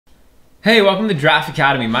Hey, welcome to Draft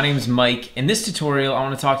Academy. My name is Mike. In this tutorial, I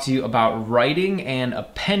want to talk to you about writing and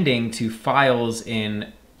appending to files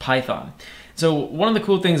in Python. So one of the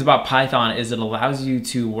cool things about Python is it allows you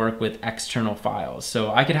to work with external files.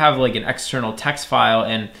 So I could have like an external text file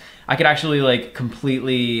and I could actually like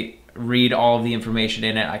completely read all of the information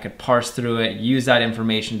in it. I could parse through it, use that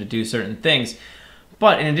information to do certain things.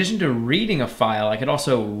 But in addition to reading a file, I could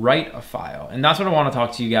also write a file. And that's what I want to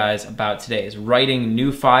talk to you guys about today, is writing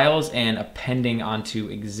new files and appending onto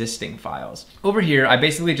existing files. Over here, I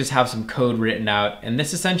basically just have some code written out, and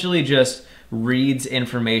this essentially just reads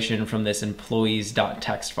information from this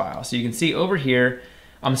employees.txt file. So you can see over here,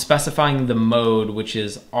 I'm specifying the mode, which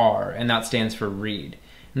is R, and that stands for read.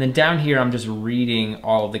 And then down here, I'm just reading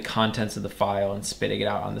all of the contents of the file and spitting it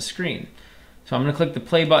out on the screen. So I'm gonna click the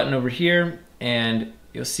play button over here, and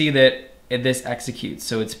you'll see that this executes.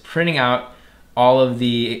 So it's printing out all of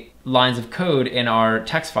the lines of code in our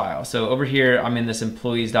text file. So over here, I'm in this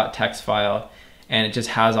employees.txt file, and it just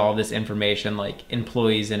has all this information like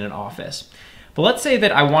employees in an office. But let's say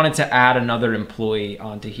that I wanted to add another employee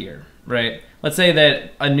onto here, right? Let's say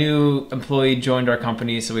that a new employee joined our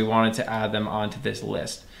company, so we wanted to add them onto this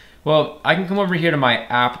list. Well, I can come over here to my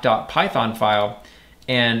app.python file,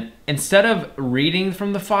 and instead of reading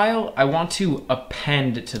from the file, I want to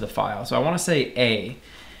append to the file. So I want to say A.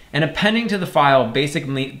 And appending to the file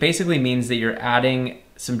basically means that you're adding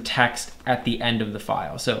some text at the end of the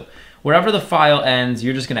file. So wherever the file ends,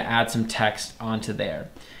 you're just going to add some text onto there.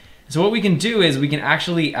 So what we can do is we can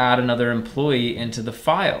actually add another employee into the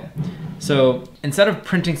file. So instead of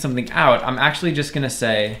printing something out, I'm actually just going to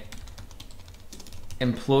say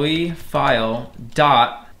employee file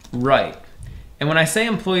dot write. And when I say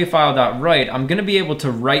employee file.write, I'm gonna be able to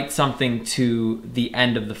write something to the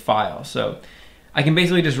end of the file. So I can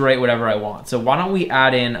basically just write whatever I want. So why don't we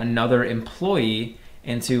add in another employee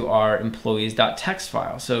into our employees.txt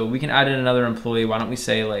file? So we can add in another employee. Why don't we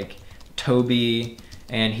say like Toby,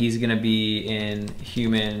 and he's gonna be in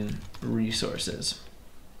human resources.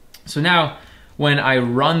 So now when I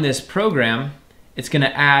run this program, it's gonna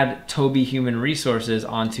add Toby human resources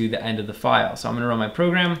onto the end of the file. So I'm gonna run my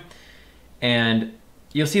program, and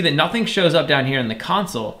you'll see that nothing shows up down here in the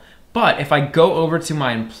console. But if I go over to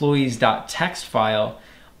my employees.txt file,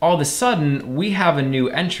 all of a sudden we have a new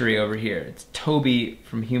entry over here. It's Toby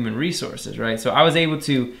from human resources, right? So I was able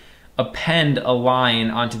to append a line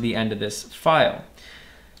onto the end of this file.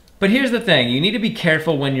 But here's the thing, you need to be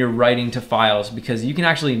careful when you're writing to files because you can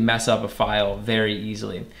actually mess up a file very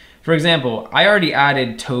easily. For example, I already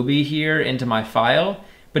added Toby here into my file,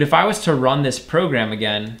 but if I was to run this program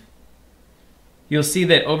again, you'll see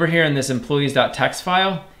that over here in this employees.txt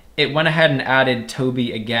file, it went ahead and added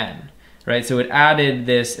Toby again, right? So it added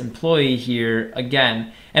this employee here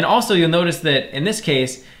again. And also you'll notice that in this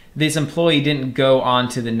case, this employee didn't go on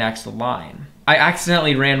to the next line. I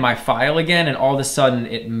accidentally ran my file again, and all of a sudden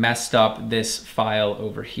it messed up this file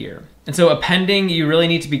over here. And so appending, you really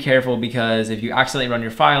need to be careful because if you accidentally run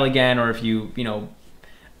your file again, or if you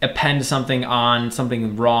append something on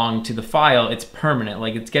something wrong to the file, it's permanent,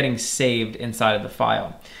 like it's getting saved inside of the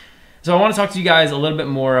file. So I want to talk to you guys a little bit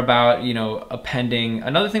more about, appending.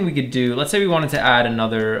 Another thing we could do, let's say we wanted to add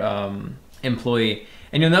another employee,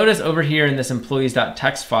 and you'll notice over here in this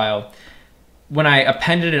employees.txt file, when I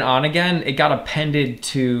appended it on again, it got appended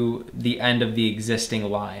to the end of the existing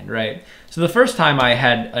line, right? So the first time I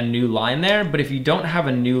had a new line there, but if you don't have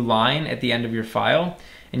a new line at the end of your file,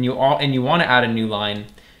 and you want to add a new line,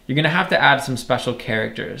 you're gonna have to add some special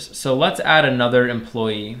characters. So let's add another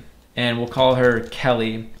employee, and we'll call her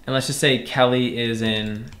Kelly. And let's just say Kelly is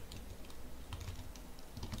in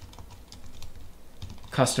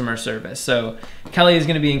customer service. So Kelly is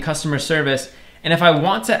gonna be in customer service. And if I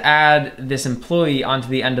want to add this employee onto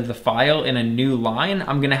the end of the file in a new line,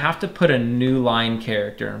 I'm gonna have to put a new line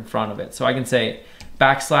character in front of it. So I can say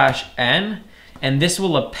 \n, and this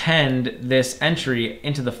will append this entry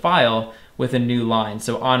into the file with a new line,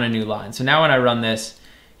 so on a new line. So now when I run this,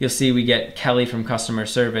 you'll see we get Kelly from customer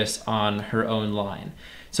service on her own line.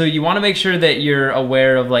 So you want to make sure that you're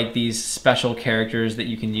aware of like these special characters that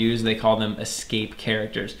you can use. They call them escape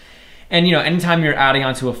characters. And anytime you're adding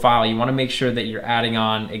onto a file, you want to make sure that you're adding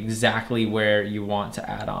on exactly where you want to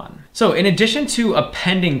add on. So in addition to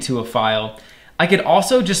appending to a file, I could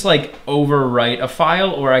also just like overwrite a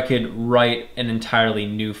file, or I could write an entirely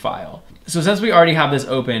new file. So since we already have this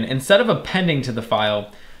open, instead of appending to the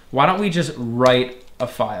file, why don't we just write a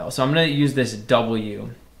file? So I'm gonna use this W.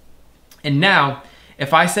 And now,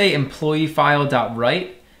 if I say employee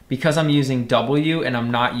file.write, because I'm using W and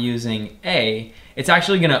I'm not using A, it's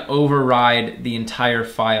actually gonna override the entire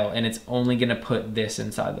file and it's only gonna put this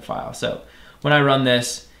inside the file. So when I run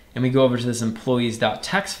this and we go over to this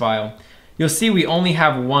employees.txt file, you'll see we only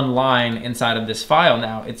have one line inside of this file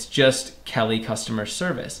now. It's just Kelly customer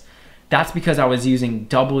service. That's because I was using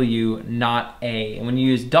W, not A. And when you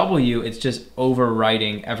use W, it's just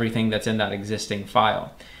overwriting everything that's in that existing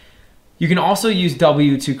file. You can also use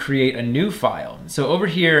W to create a new file. So over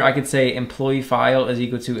here, I could say employee file is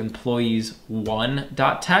equal to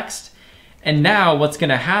employees1.txt. And now what's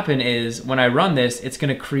gonna happen is when I run this, it's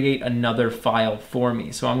gonna create another file for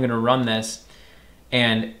me. So I'm gonna run this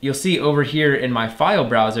and you'll see over here in my file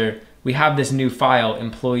browser, we have this new file,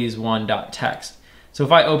 employees1.txt. So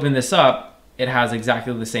if I open this up, it has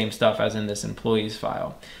exactly the same stuff as in this employees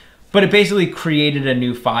file. But it basically created a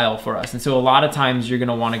new file for us. And so a lot of times you're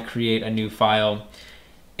gonna wanna create a new file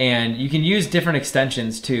and you can use different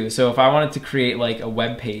extensions too. So if I wanted to create like a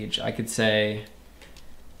web page, I could say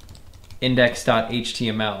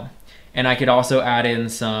index.html. And I could also add in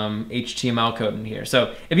some HTML code in here.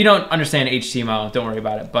 So if you don't understand HTML, don't worry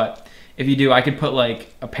about it. But if you do, I could put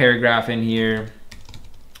like a paragraph in here,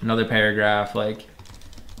 another paragraph, like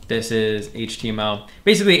this is HTML.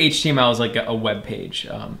 Basically HTML is like a web page.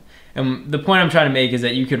 And the point I'm trying to make is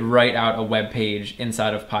that you could write out a web page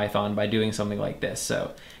inside of Python by doing something like this.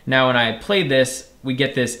 So now when I play this, we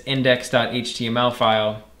get this index.html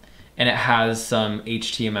file and it has some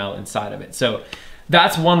HTML inside of it. So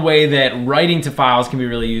that's one way that writing to files can be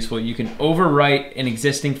really useful. You can overwrite an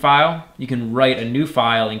existing file, you can write a new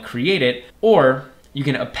file and create it, or you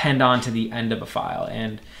can append on to the end of a file.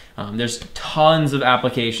 And there's tons of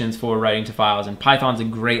applications for writing to files, and Python's a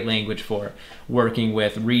great language for working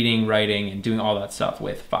with reading, writing, and doing all that stuff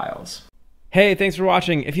with files. Hey, thanks for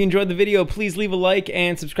watching. If you enjoyed the video, please leave a like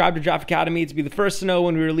and subscribe to Draft Academy to be the first to know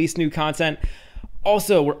when we release new content.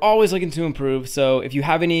 Also, we're always looking to improve, so if you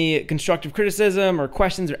have any constructive criticism or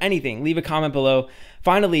questions or anything, leave a comment below.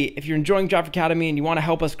 Finally, if you're enjoying Draft Academy and you want to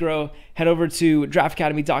help us grow, head over to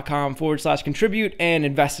draftacademy.com/contribute and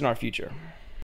invest in our future.